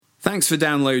Thanks for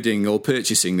downloading or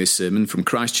purchasing this sermon from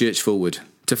Christ Church Fulwood.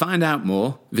 To find out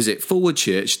more, visit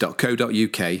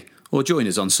fulwoodchurch.co.uk or join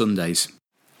us on Sundays.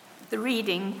 The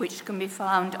reading, which can be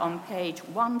found on page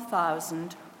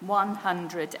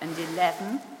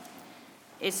 1111,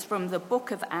 is from the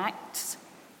book of Acts,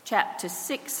 chapter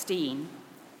 16,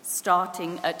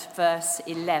 starting at verse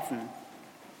 11.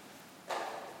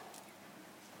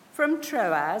 From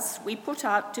Troas we put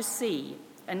out to sea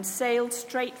and sailed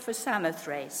straight for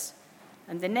Samothrace,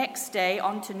 and the next day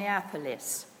on to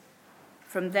Neapolis.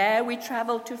 From there we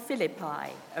travelled to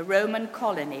Philippi, a Roman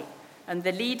colony, and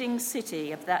the leading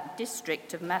city of that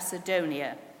district of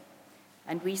Macedonia,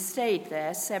 and we stayed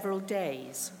there several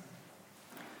days.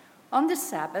 On the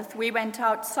Sabbath we went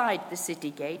outside the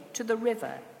city gate to the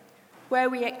river, where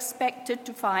we expected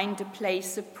to find a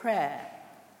place of prayer.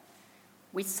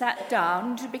 We sat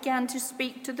down and began to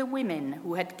speak to the women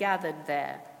who had gathered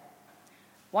there.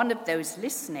 One of those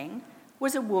listening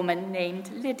was a woman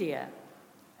named Lydia,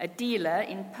 a dealer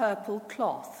in purple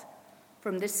cloth,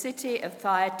 from the city of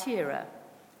Thyatira,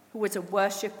 who was a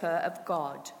worshipper of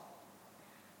God.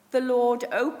 The Lord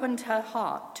opened her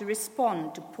heart to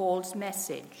respond to Paul's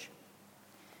message.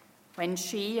 When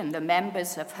she and the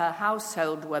members of her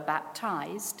household were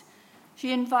baptized,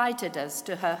 she invited us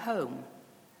to her home.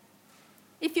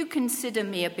 "If you consider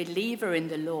me a believer in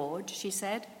the Lord," she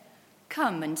said,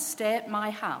 "come and stay at my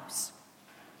house."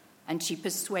 And she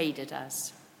persuaded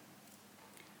us.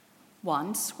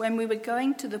 Once, when we were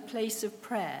going to the place of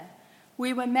prayer,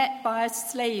 we were met by a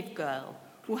slave girl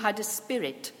who had a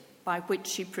spirit by which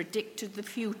she predicted the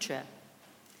future.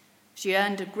 She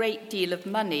earned a great deal of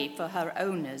money for her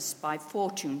owners by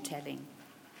fortune-telling.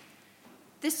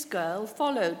 This girl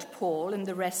followed Paul and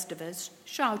the rest of us,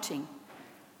 shouting,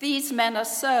 "These men are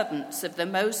servants of the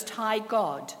Most High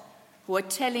God, who are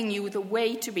telling you the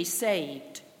way to be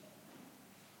saved."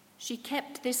 She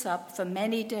kept this up for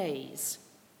many days.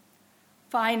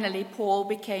 Finally, Paul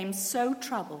became so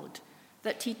troubled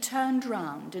that he turned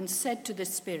round and said to the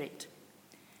Spirit,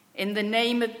 "In the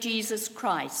name of Jesus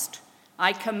Christ,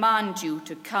 I command you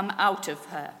to come out of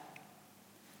her."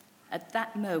 At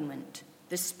that moment,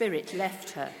 the Spirit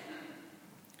left her.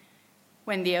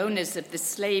 When the owners of the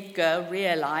slave girl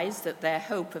realized that their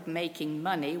hope of making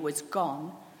money was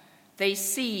gone, they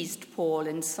seized Paul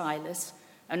and Silas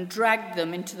and dragged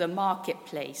them into the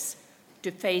marketplace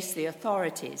to face the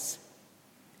authorities.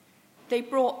 They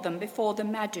brought them before the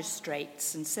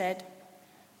magistrates and said,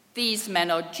 "These men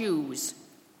are Jews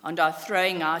and are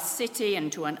throwing our city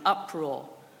into an uproar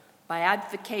by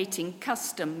advocating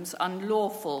customs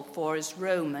unlawful for us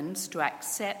Romans to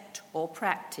accept or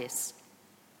practice."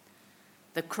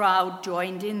 The crowd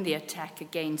joined in the attack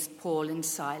against Paul and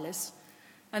Silas,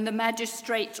 and the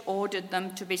magistrates ordered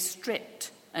them to be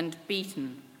stripped and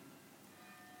beaten.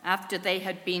 After they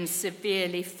had been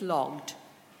severely flogged,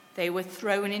 they were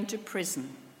thrown into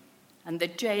prison, and the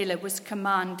jailer was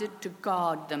commanded to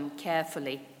guard them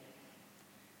carefully.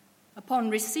 Upon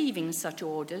receiving such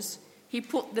orders, he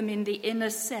put them in the inner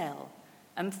cell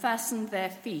and fastened their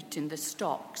feet in the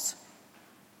stocks.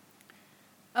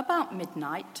 About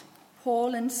midnight,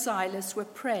 Paul and Silas were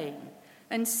praying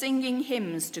and singing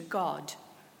hymns to God,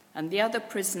 and the other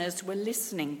prisoners were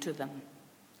listening to them.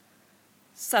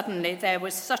 Suddenly there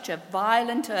was such a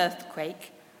violent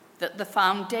earthquake that the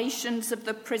foundations of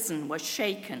the prison were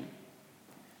shaken.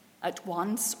 At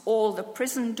once all the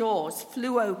prison doors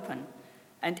flew open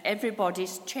and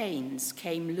everybody's chains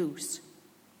came loose.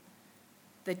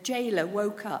 The jailer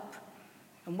woke up,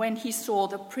 and when he saw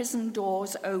the prison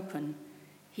doors open,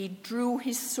 he drew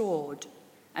his sword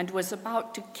and was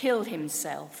about to kill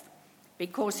himself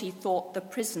because he thought the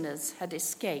prisoners had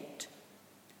escaped.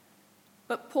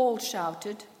 But Paul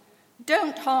shouted,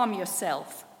 "Don't harm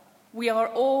yourself. We are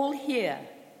all here."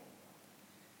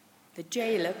 The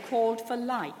jailer called for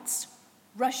lights,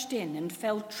 rushed in and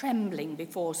fell trembling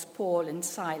before Paul and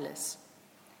Silas.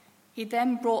 He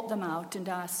then brought them out and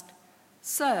asked,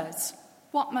 "Sirs,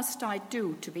 what must I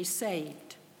do to be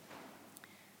saved?"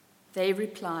 They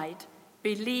replied,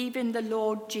 "Believe in the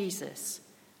Lord Jesus,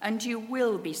 and you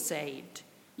will be saved,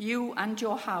 you and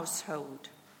your household."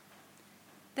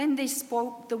 Then they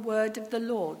spoke the word of the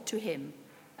Lord to him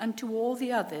and to all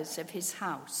the others of his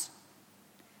house.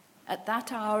 At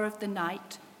that hour of the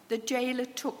night, the jailer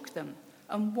took them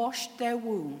and washed their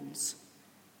wounds.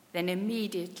 Then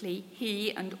immediately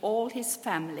he and all his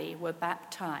family were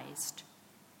baptized.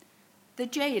 The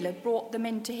jailer brought them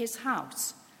into his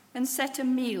house and set a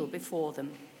meal before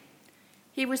them.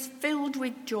 He was filled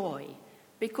with joy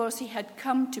because he had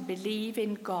come to believe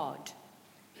in God,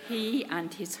 he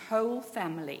and his whole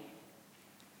family.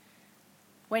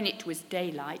 When it was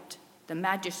daylight, the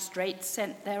magistrates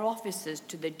sent their officers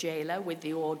to the jailer with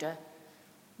the order,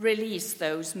 "Release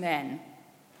those men."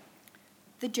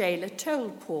 The jailer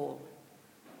told Paul,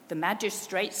 "The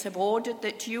magistrates have ordered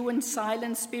that you and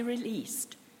Silas be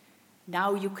released.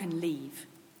 Now you can leave.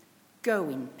 Go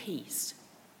in peace."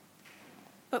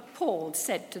 But Paul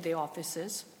said to the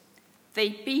officers, "They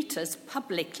beat us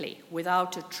publicly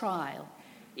without a trial,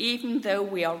 even though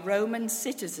we are Roman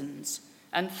citizens,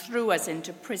 and threw us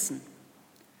into prison.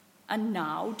 And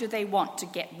now do they want to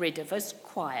get rid of us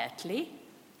quietly?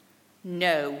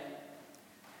 No.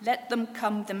 Let them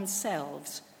come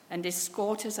themselves and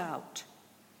escort us out."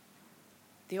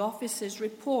 The officers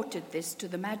reported this to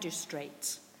the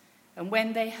magistrates, and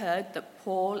when they heard that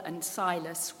Paul and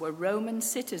Silas were Roman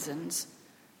citizens,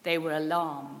 they were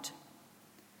alarmed.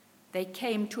 They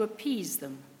came to appease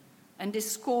them and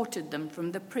escorted them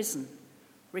from the prison,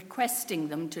 requesting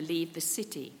them to leave the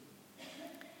city.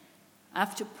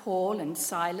 After Paul and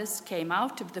Silas came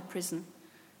out of the prison,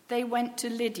 they went to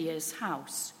Lydia's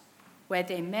house, where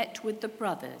they met with the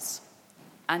brothers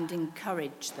and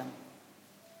encouraged them.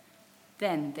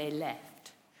 Then they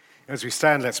left. As we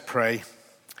stand, let's pray.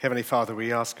 Heavenly Father,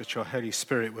 we ask that your Holy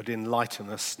Spirit would enlighten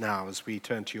us now as we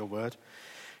turn to your word.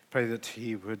 Pray that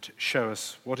he would show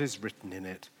us what is written in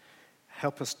it.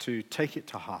 Help us to take it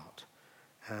to heart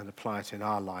and apply it in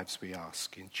our lives, we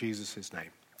ask. In Jesus'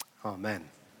 name, amen.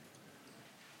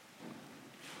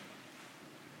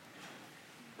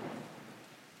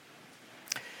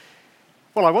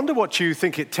 Well, I wonder what you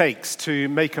think it takes to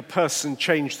make a person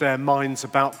change their minds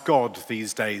about God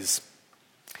these days.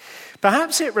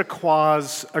 Perhaps it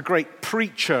requires a great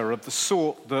preacher of the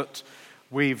sort that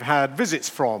we've had visits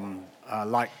from,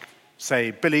 like,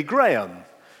 say, Billy Graham.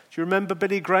 Do you remember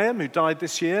Billy Graham, who died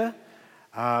this year?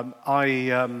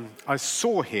 I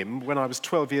saw him when I was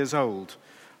 12 years old.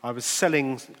 I was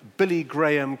selling Billy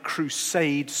Graham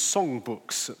Crusade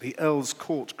songbooks at the Earl's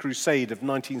Court Crusade of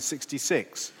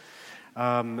 1966.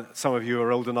 Some of you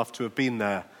are old enough to have been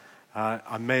there.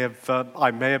 I may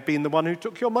have been the one who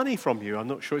took your money from you. I'm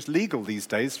not sure it's legal these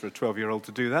days for a 12-year-old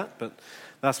to do that, but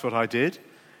that's what I did.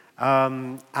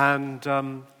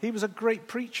 He was a great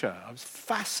preacher. I was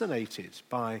fascinated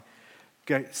by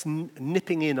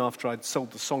nipping in after I'd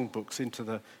sold the songbooks into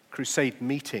the crusade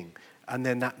meeting. And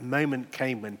then that moment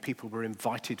came when people were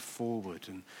invited forward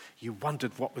and you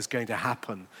wondered what was going to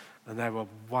happen. And there were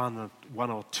one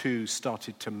or two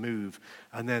started to move.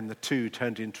 And then the two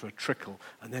turned into a trickle.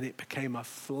 And then it became a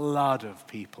flood of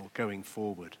people going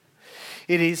forward.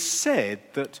 It is said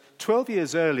that 12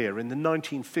 years earlier in the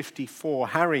 1954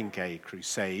 Haringey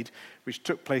Crusade, which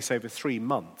took place over 3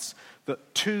 months,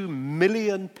 that 2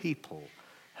 million people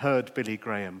heard Billy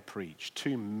Graham preach.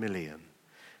 2 million.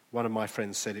 One of my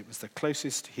friends said it was the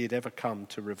closest he had ever come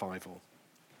to revival.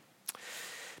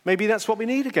 Maybe that's what we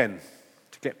need again,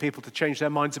 to get people to change their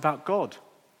minds about God.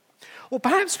 Or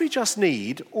perhaps we just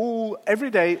need all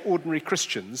everyday, ordinary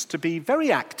Christians to be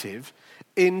very active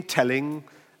in telling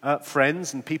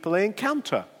friends and people they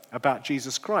encounter about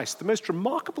Jesus Christ. The most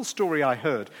remarkable story I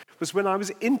heard was when I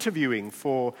was interviewing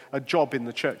for a job in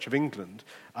the Church of England.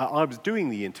 I was doing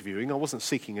the interviewing. I wasn't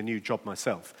seeking a new job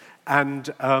myself.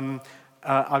 And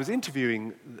I was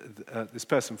interviewing this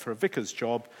person for a vicar's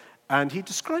job, and he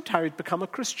described how he'd become a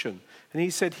Christian. And he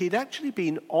said he'd actually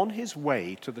been on his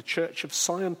way to the Church of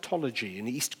Scientology in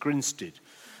East Grinstead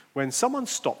when someone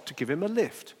stopped to give him a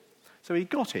lift. So he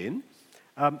got in,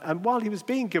 and while he was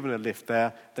being given a lift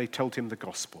there, they told him the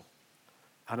gospel.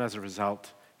 And as a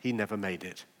result, he never made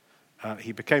it.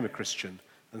 He became a Christian,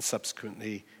 and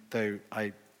subsequently, though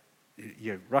I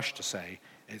rush to say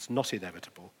it's not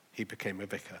inevitable, he became a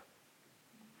vicar.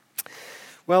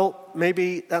 Well,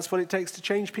 maybe that's what it takes to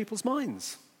change people's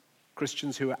minds.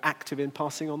 Christians who are active in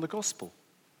passing on the gospel.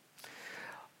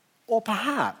 Or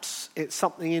perhaps it's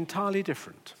something entirely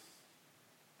different.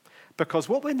 Because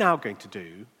what we're now going to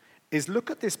do is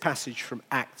look at this passage from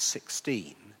Acts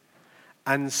 16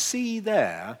 and see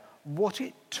there what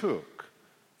it took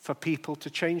for people to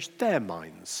change their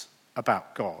minds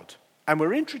about God. And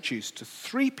we're introduced to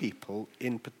 3 people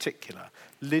in particular: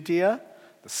 Lydia,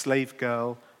 the slave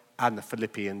girl, and the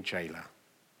Philippian jailer.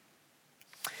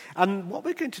 And what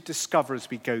we're going to discover as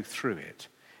we go through it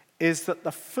is that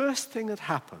the first thing that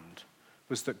happened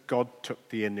was that God took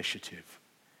the initiative.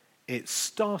 It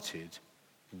started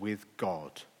with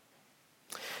God.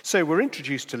 So we're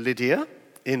introduced to Lydia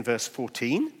in verse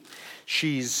 14.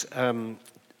 She's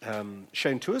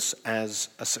shown to us as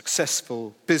a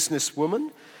successful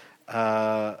businesswoman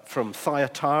from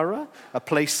Thyatira, a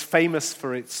place famous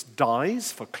for its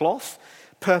dyes, for cloth.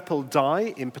 Purple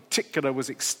dye, in particular, was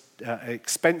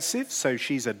expensive, so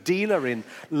she's a dealer in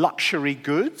luxury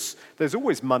goods. There's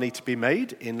always money to be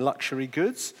made in luxury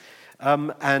goods.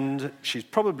 And she's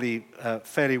probably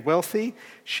fairly wealthy.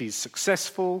 She's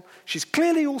successful. She's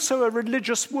clearly also a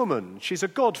religious woman. She's a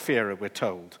God-fearer, we're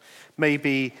told.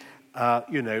 Maybe,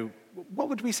 what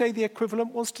would we say the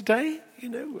equivalent was today?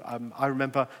 I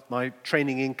remember my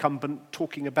training incumbent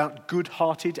talking about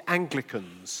good-hearted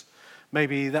Anglicans.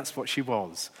 Maybe that's what she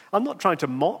was. I'm not trying to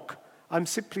mock. I'm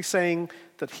simply saying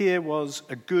that here was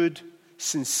a good,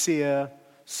 sincere,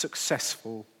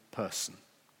 successful person.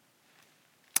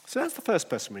 So that's the first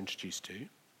person we're introduced to.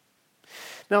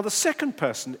 Now, the second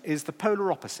person is the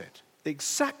polar opposite, the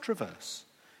exact reverse,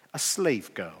 a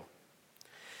slave girl.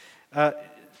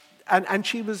 And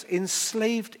she was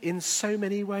enslaved in so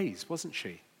many ways, wasn't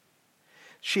she?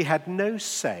 She had no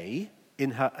say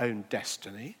in her own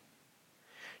destiny.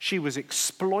 She was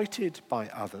exploited by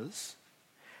others.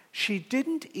 She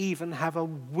didn't even have a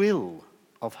will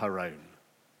of her own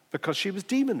because she was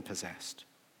demon-possessed.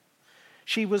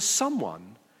 She was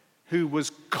someone who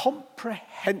was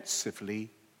comprehensively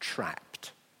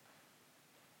trapped.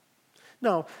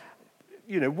 Now,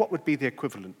 what would be the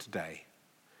equivalent today?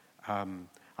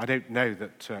 I don't know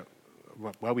that,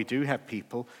 we do have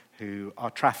people who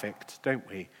are trafficked, don't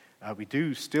we? We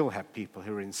do still have people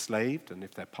who are enslaved, and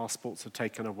if their passports are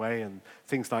taken away and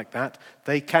things like that,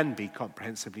 they can be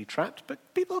comprehensively trapped. But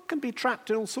people can be trapped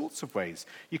in all sorts of ways.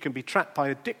 You can be trapped by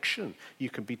addiction.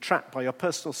 You can be trapped by your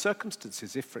personal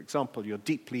circumstances. If, for example, you're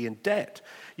deeply in debt,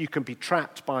 you can be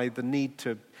trapped by the need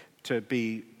to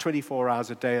be 24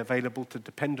 hours a day available to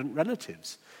dependent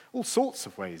relatives. All sorts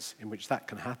of ways in which that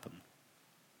can happen.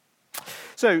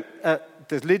 So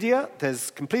there's Lydia,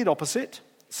 there's complete opposite,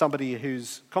 somebody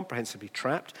who's comprehensively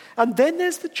trapped. And then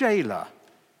there's the jailer.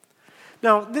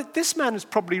 Now, this man is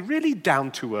probably really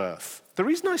down to earth. The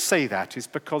reason I say that is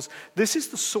because this is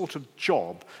the sort of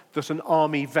job that an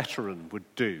army veteran would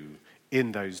do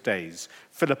in those days.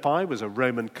 Philippi was a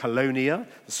Roman colonia,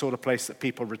 the sort of place that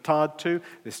people retired to.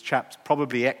 This chap's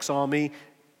probably ex-army,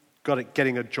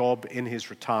 getting a job in his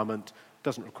retirement,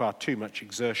 doesn't require too much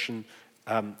exertion,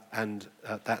 and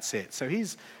that's it. So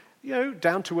he's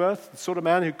down to earth, the sort of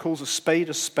man who calls a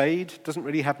spade, doesn't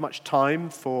really have much time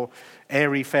for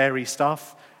airy-fairy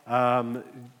stuff,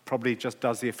 probably just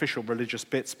does the official religious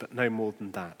bits, but no more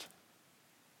than that.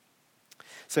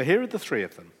 So here are the three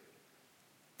of them.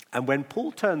 And when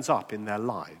Paul turns up in their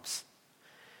lives,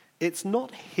 it's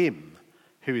not him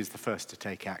who is the first to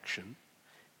take action,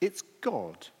 it's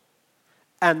God.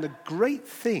 And the great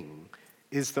thing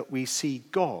is that we see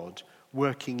God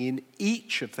working in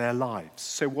each of their lives.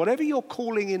 So whatever you're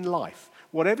calling in life,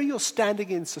 whatever you're standing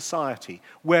in society,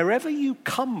 wherever you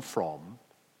come from,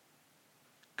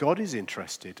 God is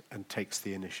interested and takes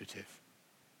the initiative.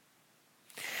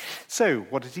 So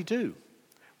what did he do?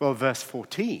 Well, verse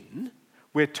 14,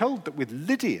 we're told that with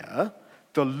Lydia,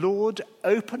 the Lord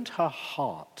opened her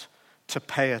heart to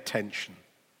pay attention.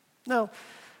 Now,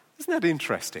 isn't that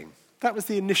interesting? That was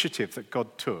the initiative that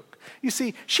God took. You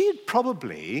see, she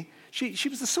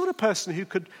was the sort of person who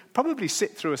could probably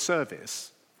sit through a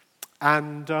service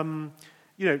and,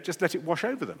 just let it wash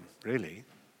over them, really.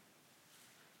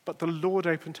 But the Lord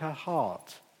opened her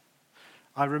heart.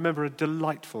 I remember a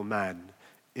delightful man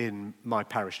in my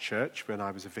parish church when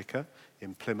I was a vicar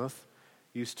in Plymouth.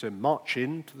 He used to march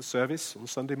into the service on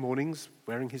Sunday mornings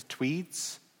wearing his tweed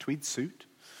suit.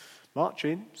 March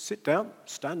in, sit down,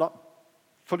 stand up,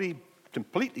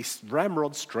 completely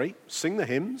ramrod straight, sing the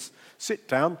hymns, sit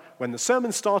down. When the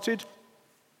sermon started,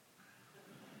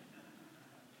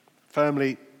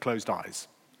 firmly closed eyes.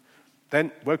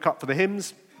 Then woke up for the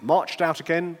hymns, marched out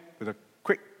again with a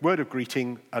quick word of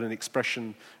greeting and an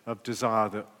expression of desire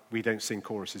that we don't sing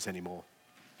choruses anymore.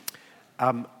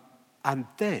 And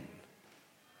then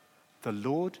the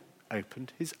Lord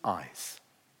opened his eyes.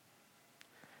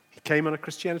 He came on a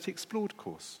Christianity Explored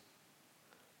course.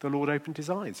 The Lord opened his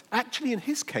eyes. Actually, in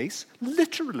his case,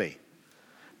 literally.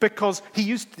 Because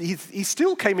he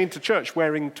still came into church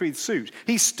wearing a tweed suit.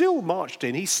 He still marched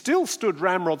in. He still stood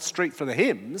ramrod straight for the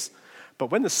hymns.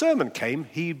 But when the sermon came,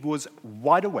 he was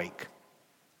wide awake,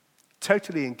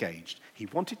 totally engaged. He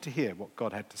wanted to hear what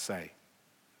God had to say.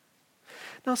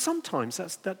 Now, sometimes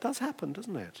that does happen,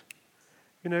 doesn't it?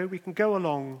 We can go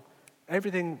along,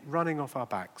 everything running off our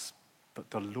backs,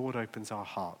 but the Lord opens our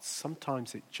hearts.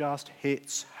 Sometimes it just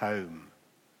hits home,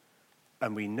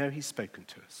 and we know he's spoken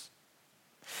to us.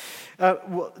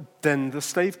 Then the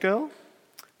slave girl?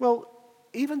 Well,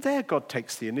 even there God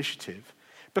takes the initiative,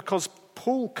 because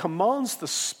Paul commands the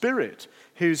Spirit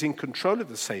who's in control of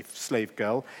the slave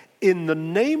girl, in the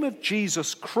name of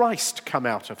Jesus Christ, come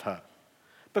out of her.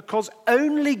 because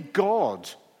only God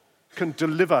can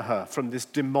deliver her from this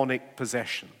demonic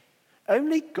possession.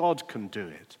 Only God can do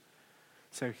it.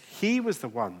 So he was the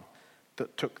one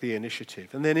that took the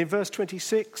initiative. And then in verse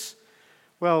 26,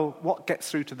 well, what gets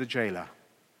through to the jailer?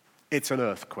 It's an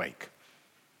earthquake.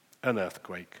 An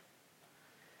earthquake.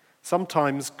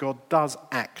 Sometimes God does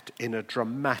act in a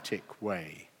dramatic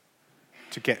way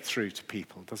to get through to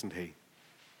people, doesn't he?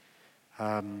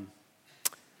 I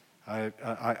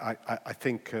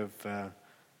think of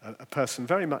a person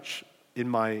very much in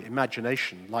my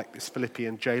imagination like this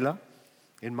Philippian jailer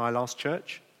in my last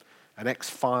church, an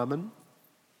ex-fireman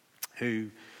who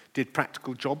did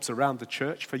practical jobs around the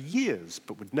church for years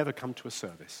but would never come to a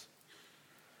service.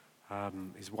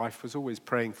 His wife was always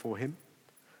praying for him,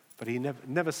 but he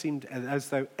never seemed as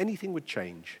though anything would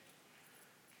change.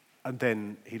 And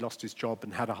then he lost his job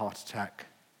and had a heart attack,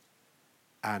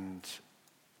 and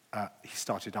he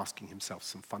started asking himself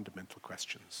some fundamental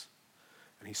questions.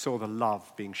 And he saw the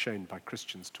love being shown by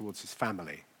Christians towards his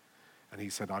family, and he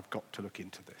said, I've got to look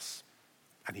into this.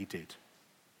 And he did.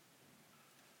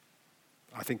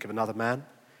 I think of another man,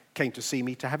 came to see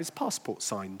me to have his passport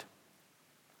signed,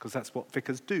 because that's what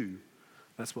vicars do.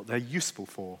 That's what they're useful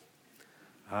for.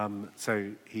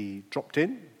 So he dropped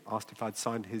in, asked if I'd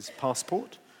signed his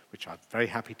passport, which I'm very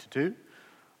happy to do.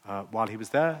 While he was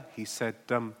there, he said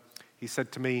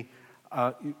to me,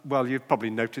 well, you've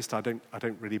probably noticed I don't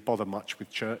really bother much with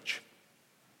church.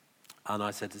 And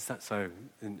I said, is that so?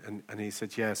 And he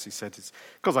said, yes. He said, it's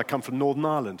because I come from Northern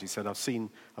Ireland. He said, I've seen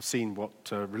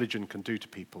what religion can do to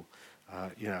people.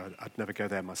 I'd never go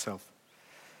there myself.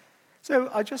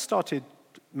 So I just started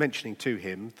mentioning to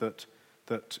him that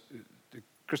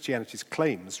Christianity's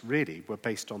claims really were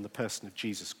based on the person of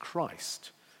Jesus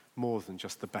Christ, more than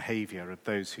just the behavior of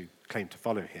those who claim to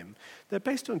follow him. They're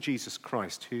based on Jesus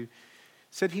Christ, who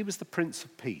said he was the Prince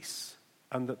of Peace,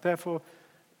 and that therefore,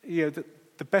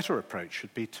 the better approach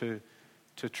should be to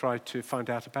try to find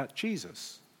out about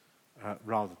Jesus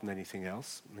rather than anything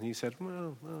else. And he said,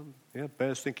 well,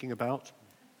 bears thinking about.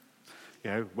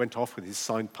 Went off with his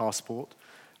signed passport.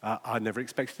 I never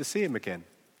expected to see him again.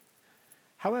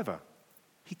 However,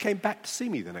 he came back to see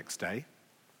me the next day,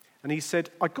 and he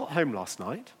said, I got home last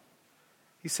night.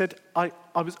 He said, I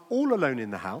was all alone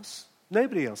in the house,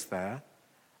 nobody else there.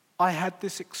 I had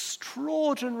this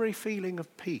extraordinary feeling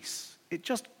of peace. It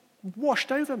just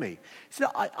washed over me. He said,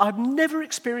 I've never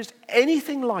experienced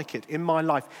anything like it in my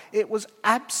life. It was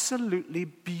absolutely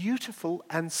beautiful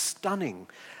and stunning.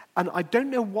 And I don't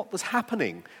know what was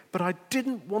happening, but I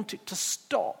didn't want it to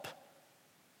stop.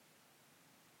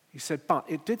 He said, but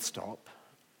it did stop,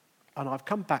 and I've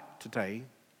come back today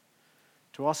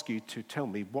to ask you to tell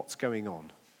me what's going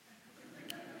on.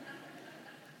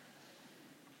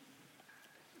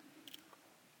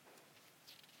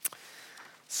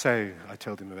 So I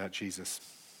told him about Jesus.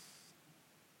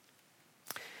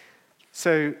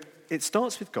 So it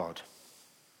starts with God.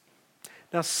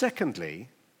 Now, secondly,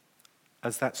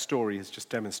 as that story has just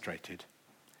demonstrated,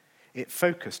 it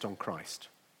focused on Christ.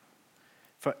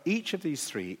 For each of these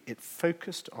three, it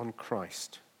focused on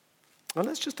Christ. Now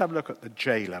let's just have a look at the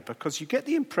jailer, because you get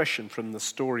the impression from the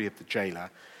story of the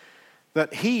jailer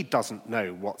that he doesn't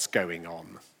know what's going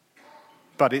on.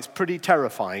 But it's pretty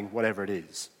terrifying, whatever it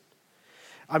is.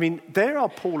 I mean, there are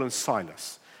Paul and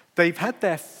Silas. They've had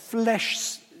their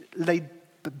flesh laid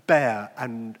bare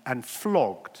and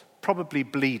flogged, probably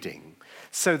bleeding.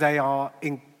 So they are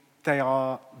in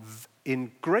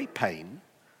great pain,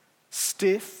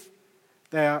 stiff.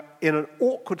 They are in an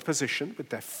awkward position with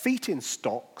their feet in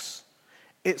stocks.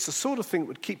 It's the sort of thing that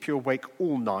would keep you awake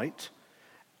all night.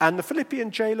 And the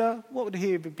Philippian jailer, what would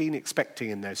he have been expecting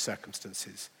in those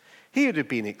circumstances? He would have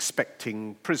been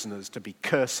expecting prisoners to be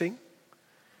cursing,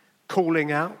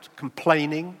 calling out,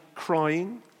 complaining,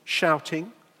 crying,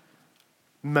 shouting,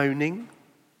 moaning.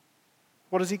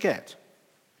 What does he get?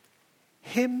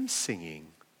 Hymn singing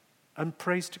and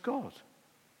praise to God.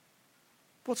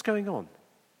 What's going on?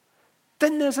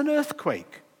 Then there's an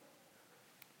earthquake.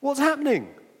 What's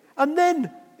happening? And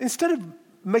then, instead of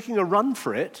making a run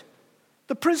for it,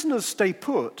 the prisoners stay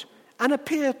put and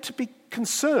appear to be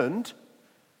concerned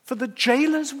for the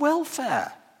jailer's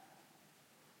welfare.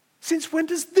 Since when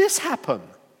does this happen?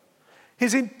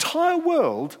 His entire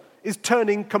world is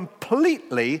turning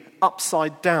completely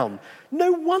upside down.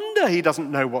 No wonder he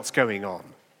doesn't know what's going on.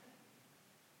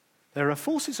 There are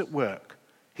forces at work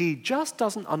he just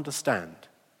doesn't understand.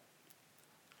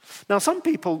 Now, some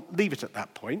people leave it at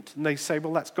that point, and they say,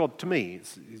 well, that's God to me.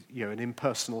 It's an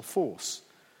impersonal force.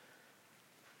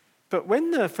 But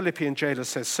when the Philippian jailer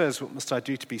says, sirs, what must I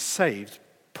do to be saved?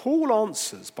 Paul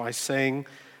answers by saying,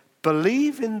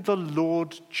 Believe in the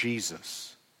Lord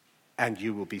Jesus, and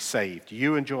you will be saved,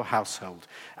 you and your household.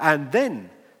 And then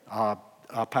our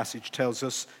passage tells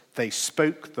us they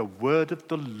spoke the word of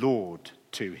the Lord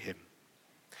to him.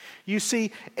 You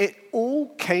see, it all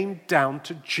came down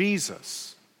to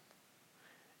Jesus.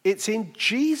 It's in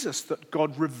Jesus that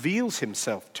God reveals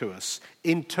himself to us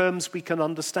in terms we can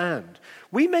understand.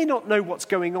 We may not know what's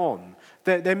going on.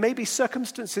 There may be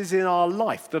circumstances in our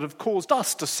life that have caused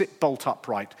us to sit bolt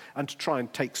upright and to try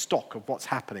and take stock of what's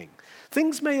happening.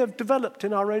 Things may have developed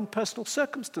in our own personal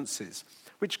circumstances,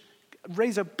 which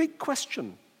raise a big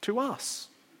question to us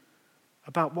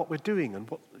about what we're doing and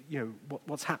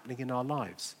what's happening in our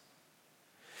lives.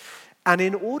 And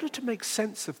in order to make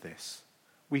sense of this,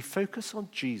 we focus on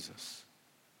Jesus.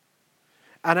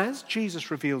 And as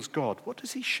Jesus reveals God, what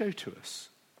does he show to us?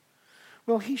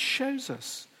 Well, he shows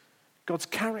us God's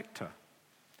character,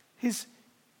 his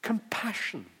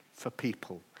compassion for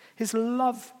people, his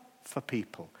love for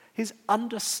people, his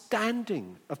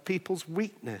understanding of people's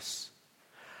weakness,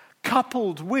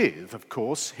 coupled with, of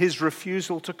course, his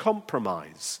refusal to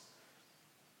compromise,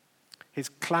 his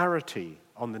clarity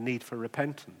on the need for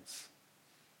repentance.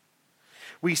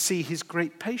 We see his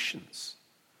great patience,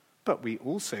 but we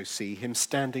also see him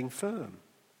standing firm.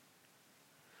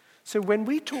 So when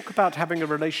we talk about having a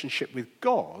relationship with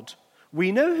God,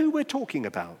 we know who we're talking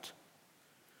about.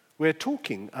 We're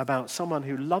talking about someone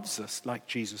who loves us like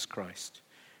Jesus Christ,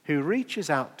 who reaches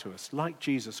out to us like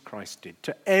Jesus Christ did,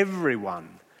 to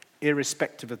everyone,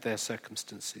 irrespective of their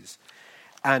circumstances,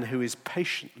 and who is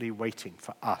patiently waiting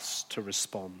for us to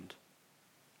respond.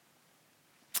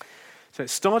 So it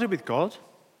started with God.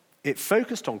 It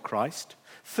focused on Christ.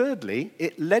 Thirdly,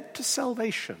 it led to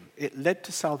salvation. It led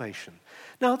to salvation.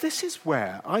 Now, this is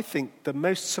where I think the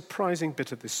most surprising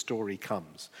bit of this story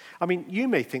comes. I mean, you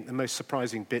may think the most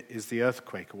surprising bit is the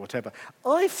earthquake or whatever.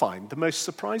 I find the most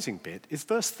surprising bit is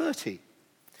verse 30.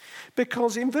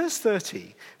 Because in verse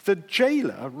 30, the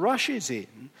jailer rushes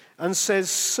in and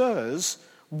says, "Sirs,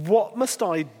 what must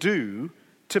I do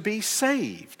to be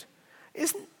saved?"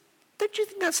 Don't you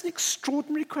think that's an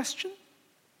extraordinary question?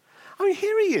 I mean,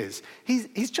 here he is.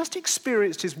 He's just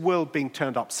experienced his world being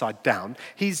turned upside down.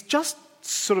 He's just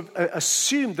sort of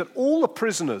assumed that all the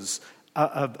prisoners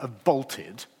have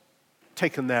bolted,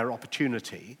 taken their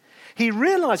opportunity. He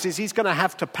realizes he's going to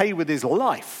have to pay with his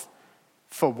life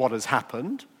for what has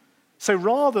happened. So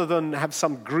rather than have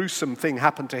some gruesome thing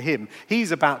happen to him,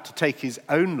 he's about to take his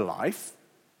own life.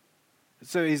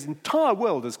 So his entire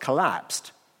world has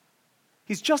collapsed.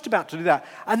 He's just about to do that.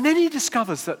 And then he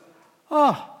discovers that,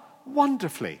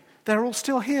 wonderfully, they're all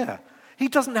still here. He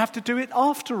doesn't have to do it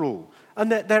after all.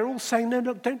 And they're all saying, no,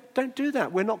 don't do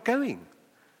that. We're not going.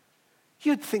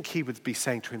 You'd think he would be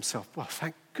saying to himself, well,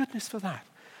 thank goodness for that.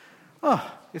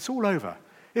 Oh, it's all over.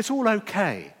 It's all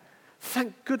okay.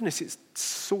 Thank goodness it's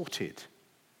sorted.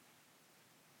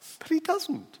 But he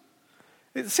doesn't.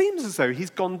 It seems as though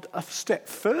he's gone a step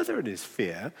further in his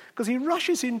fear because he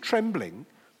rushes in trembling.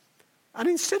 And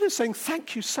instead of saying,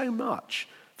 thank you so much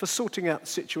for sorting out the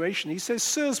situation, he says,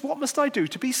 "Sirs, what must I do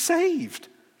to be saved?"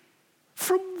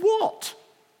 From what?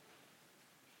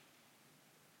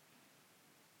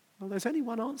 Well, there's only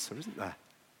one answer, isn't there?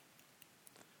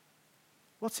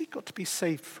 What's he got to be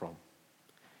saved from?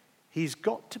 He's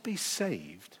got to be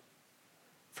saved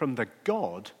from the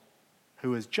God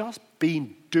who has just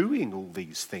been doing all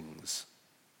these things,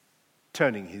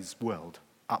 turning his world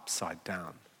upside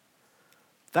down.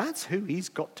 That's who he's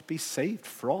got to be saved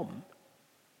from.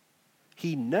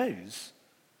 He knows,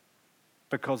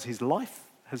 because his life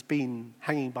has been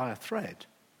hanging by a thread,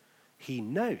 he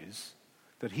knows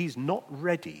that he's not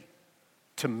ready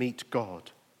to meet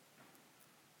God.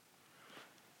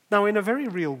 Now, in a very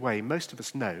real way, most of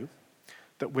us know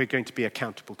that we're going to be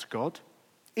accountable to God.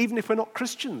 Even if we're not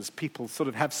Christians, people sort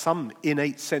of have some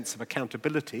innate sense of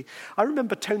accountability. I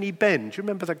remember Tony Benn. Do you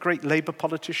remember the great Labour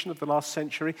politician of the last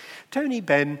century? Tony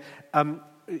Benn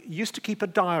used to keep a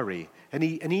diary, and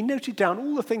he noted down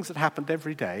all the things that happened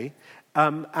every day.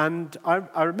 And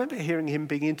I remember hearing him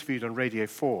being interviewed on Radio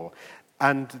 4,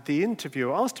 and the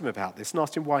interviewer asked him about this and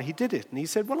asked him why he did it. And he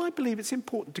said, well, I believe it's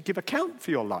important to give account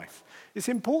for your life. It's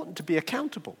important to be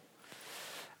accountable.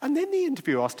 And then the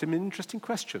interviewer asked him an interesting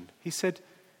question. He said,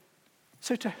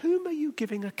 so to whom are you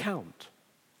giving account?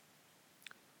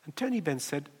 And Tony Benn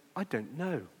said, I don't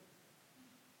know.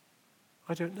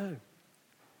 I don't know.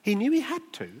 He knew he had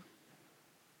to,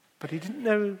 but he didn't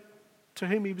know to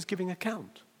whom he was giving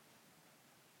account.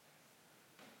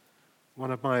 One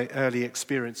of my early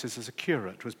experiences as a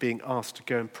curate was being asked to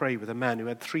go and pray with a man who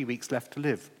had 3 weeks left to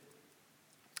live.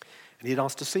 And he'd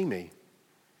asked to see me.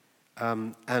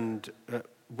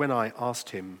 when I asked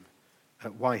him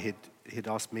why he'd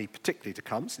asked me particularly to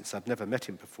come, since I'd never met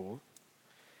him before,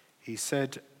 he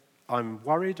said, "I'm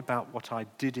worried about what I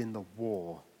did in the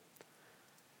war,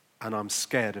 and I'm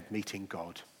scared of meeting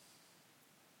God."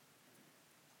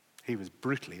 He was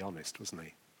brutally honest, wasn't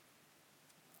he?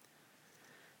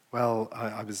 Well,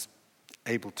 I was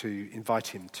able to invite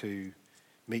him to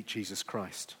meet Jesus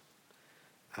Christ.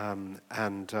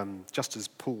 Just as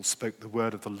Paul spoke the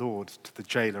word of the Lord to the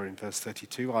jailer in verse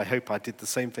 32, I hope I did the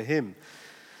same for him,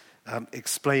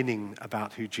 explaining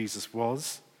about who Jesus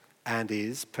was and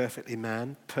is, perfectly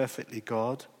man, perfectly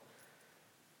God.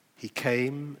 He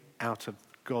came out of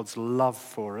God's love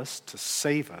for us to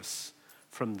save us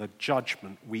from the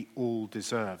judgment we all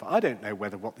deserve. I don't know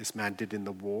whether what this man did in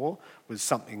the war was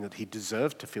something that he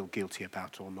deserved to feel guilty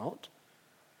about or not.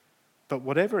 But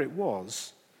whatever it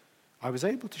was, I was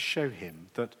able to show him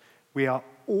that we are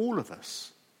all of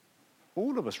us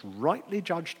rightly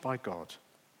judged by God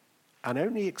and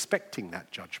only expecting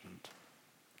that judgment.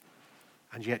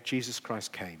 And yet Jesus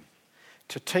Christ came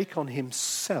to take on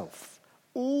himself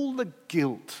all the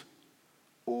guilt,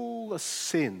 all the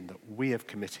sin that we have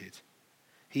committed.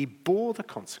 He bore the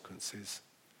consequences.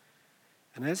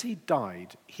 And as he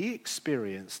died, he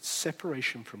experienced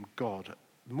separation from God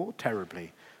more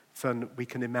terribly than we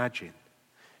can imagine.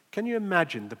 Can you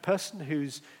imagine the person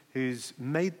who's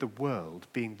made the world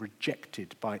being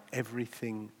rejected by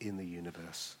everything in the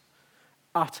universe?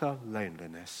 Utter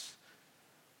loneliness.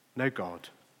 No God,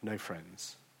 no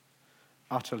friends.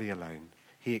 Utterly alone.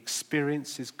 He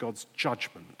experiences God's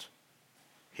judgment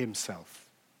himself.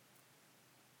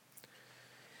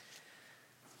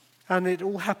 And it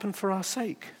all happened for our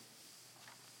sake.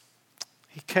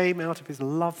 He came out of his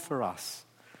love for us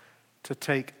to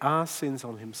take our sins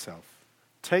on himself,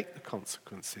 take the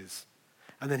consequences,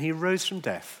 and then he rose from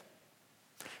death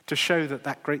to show that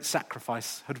that great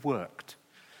sacrifice had worked,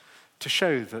 to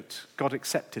show that God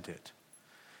accepted it,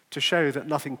 to show that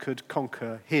nothing could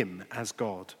conquer him as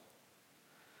God.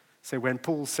 So when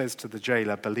Paul says to the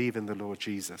jailer, "Believe in the Lord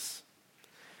Jesus,"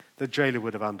 the jailer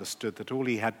would have understood that all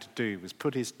he had to do was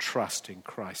put his trust in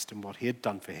Christ and what he had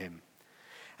done for him,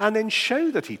 and then show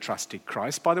that he trusted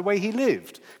Christ by the way he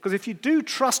lived. Because if you do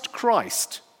trust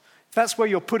Christ, if that's where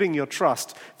you're putting your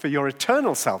trust for your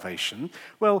eternal salvation,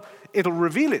 well, it'll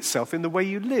reveal itself in the way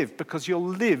you live, because you'll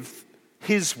live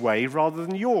his way rather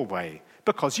than your way,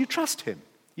 because you trust him.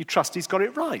 You trust he's got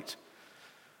it right.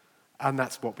 And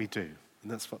that's what we do.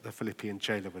 And that's what the Philippian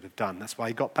jailer would have done. That's why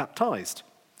he got baptized,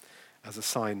 as a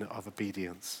sign of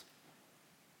obedience.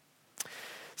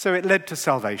 So it led to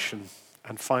salvation,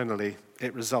 and finally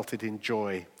it resulted in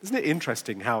joy. Isn't it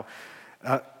interesting how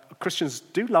Christians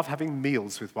do love having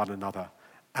meals with one another?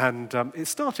 And it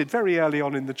started very early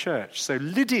on in the church. So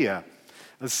Lydia,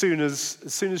 as soon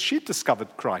as she'd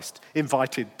discovered Christ,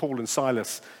 invited Paul and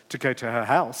Silas to go to her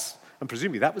house, and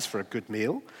presumably that was for a good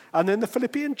meal. And then the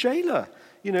Philippian jailer,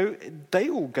 they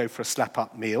all go for a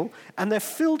slap-up meal, and they're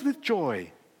filled with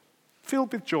joy.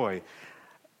 Filled with joy.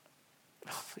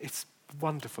 It's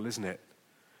wonderful, isn't it,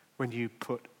 when you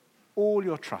put all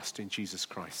your trust in Jesus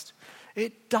Christ.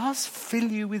 It does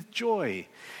fill you with joy.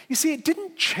 You see, it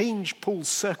didn't change Paul's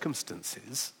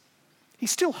circumstances. He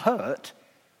still hurt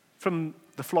from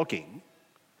the flogging.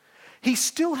 He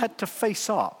still had to face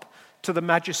up to the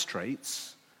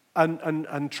magistrates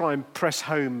and try and press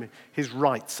home his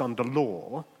rights under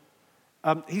law.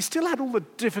 He still had all the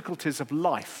difficulties of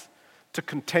life to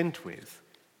contend with.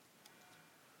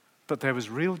 But there was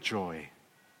real joy,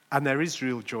 and there is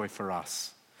real joy for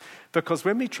us. Because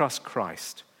when we trust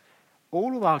Christ,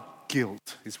 all of our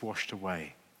guilt is washed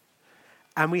away.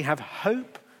 And we have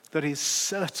hope that is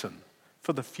certain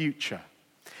for the future.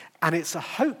 And it's a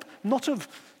hope not of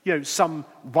some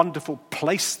wonderful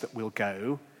place that we'll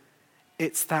go.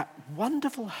 It's that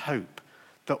wonderful hope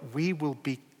that we will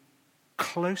be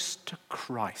close to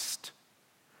Christ,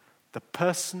 the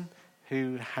person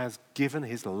who has given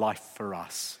his life for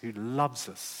us, who loves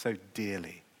us so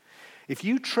dearly. If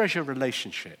you treasure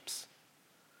relationships,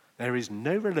 there is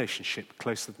no relationship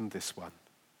closer than this one,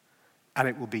 and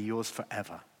it will be yours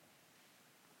forever.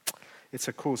 It's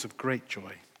a cause of great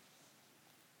joy.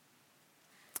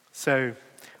 So,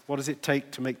 what does it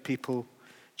take to make people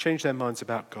change their minds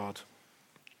about God?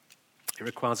 It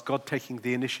requires God taking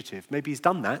the initiative. Maybe he's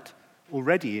done that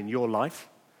already in your life,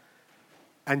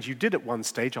 and you did at one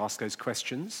stage ask those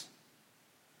questions.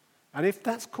 And if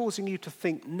that's causing you to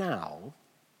think now,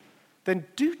 then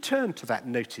do turn to that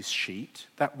notice sheet,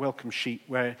 that welcome sheet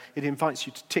where it invites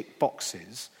you to tick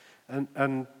boxes,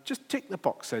 and just tick the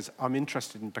box that says, I'm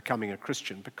interested in becoming a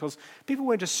Christian, because people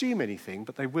won't assume anything,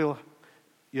 but they will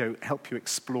help you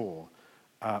explore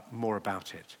more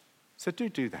about it. So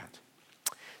do that.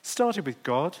 Started with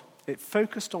God. It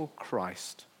focused on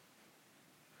Christ.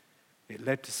 It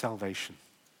led to salvation.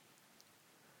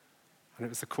 And it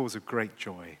was the cause of great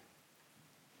joy.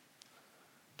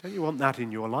 Don't you want that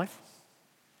in your life?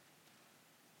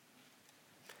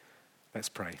 Let's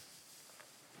pray.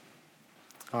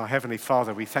 Our Heavenly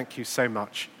Father, we thank you so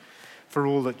much for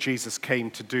all that Jesus came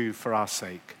to do for our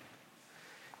sake.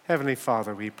 Heavenly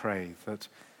Father, we pray that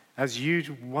as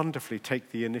you wonderfully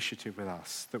take the initiative with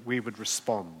us, that we would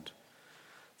respond,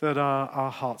 that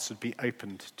our hearts would be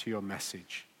opened to your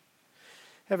message.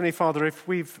 Heavenly Father, if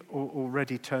we've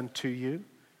already turned to you,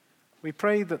 we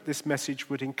pray that this message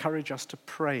would encourage us to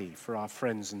pray for our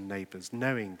friends and neighbours,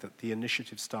 knowing that the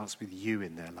initiative starts with you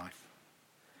in their life.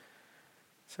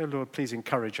 So, Lord, please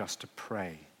encourage us to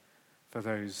pray for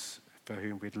those for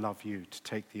whom we'd love you to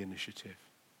take the initiative.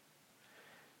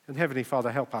 And Heavenly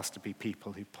Father, help us to be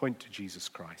people who point to Jesus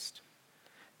Christ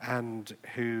and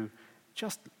who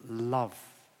just love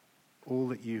all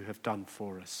that you have done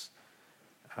for us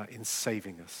in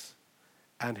saving us,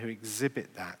 and who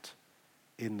exhibit that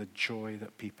in the joy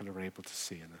that people are able to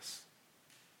see in us.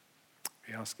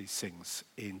 We ask these things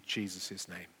in Jesus'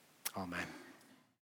 name. Amen.